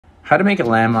How to make a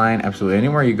landmine absolutely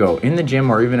anywhere you go, in the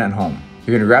gym or even at home.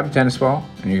 You're gonna grab a tennis ball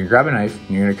and you're gonna grab a knife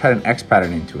and you're gonna cut an X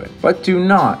pattern into it. But do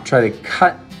not try to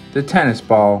cut the tennis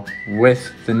ball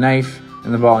with the knife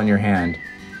and the ball in your hand,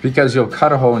 because you'll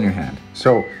cut a hole in your hand.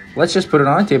 So let's just put it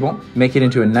on a table, make it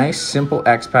into a nice simple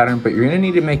X pattern, but you're gonna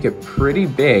need to make it pretty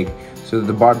big so that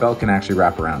the barbell can actually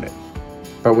wrap around it.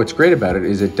 But what's great about it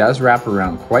is it does wrap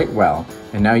around quite well,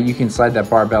 and now you can slide that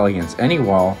barbell against any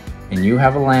wall and you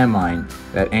have a landmine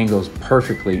that angles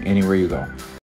perfectly anywhere you go.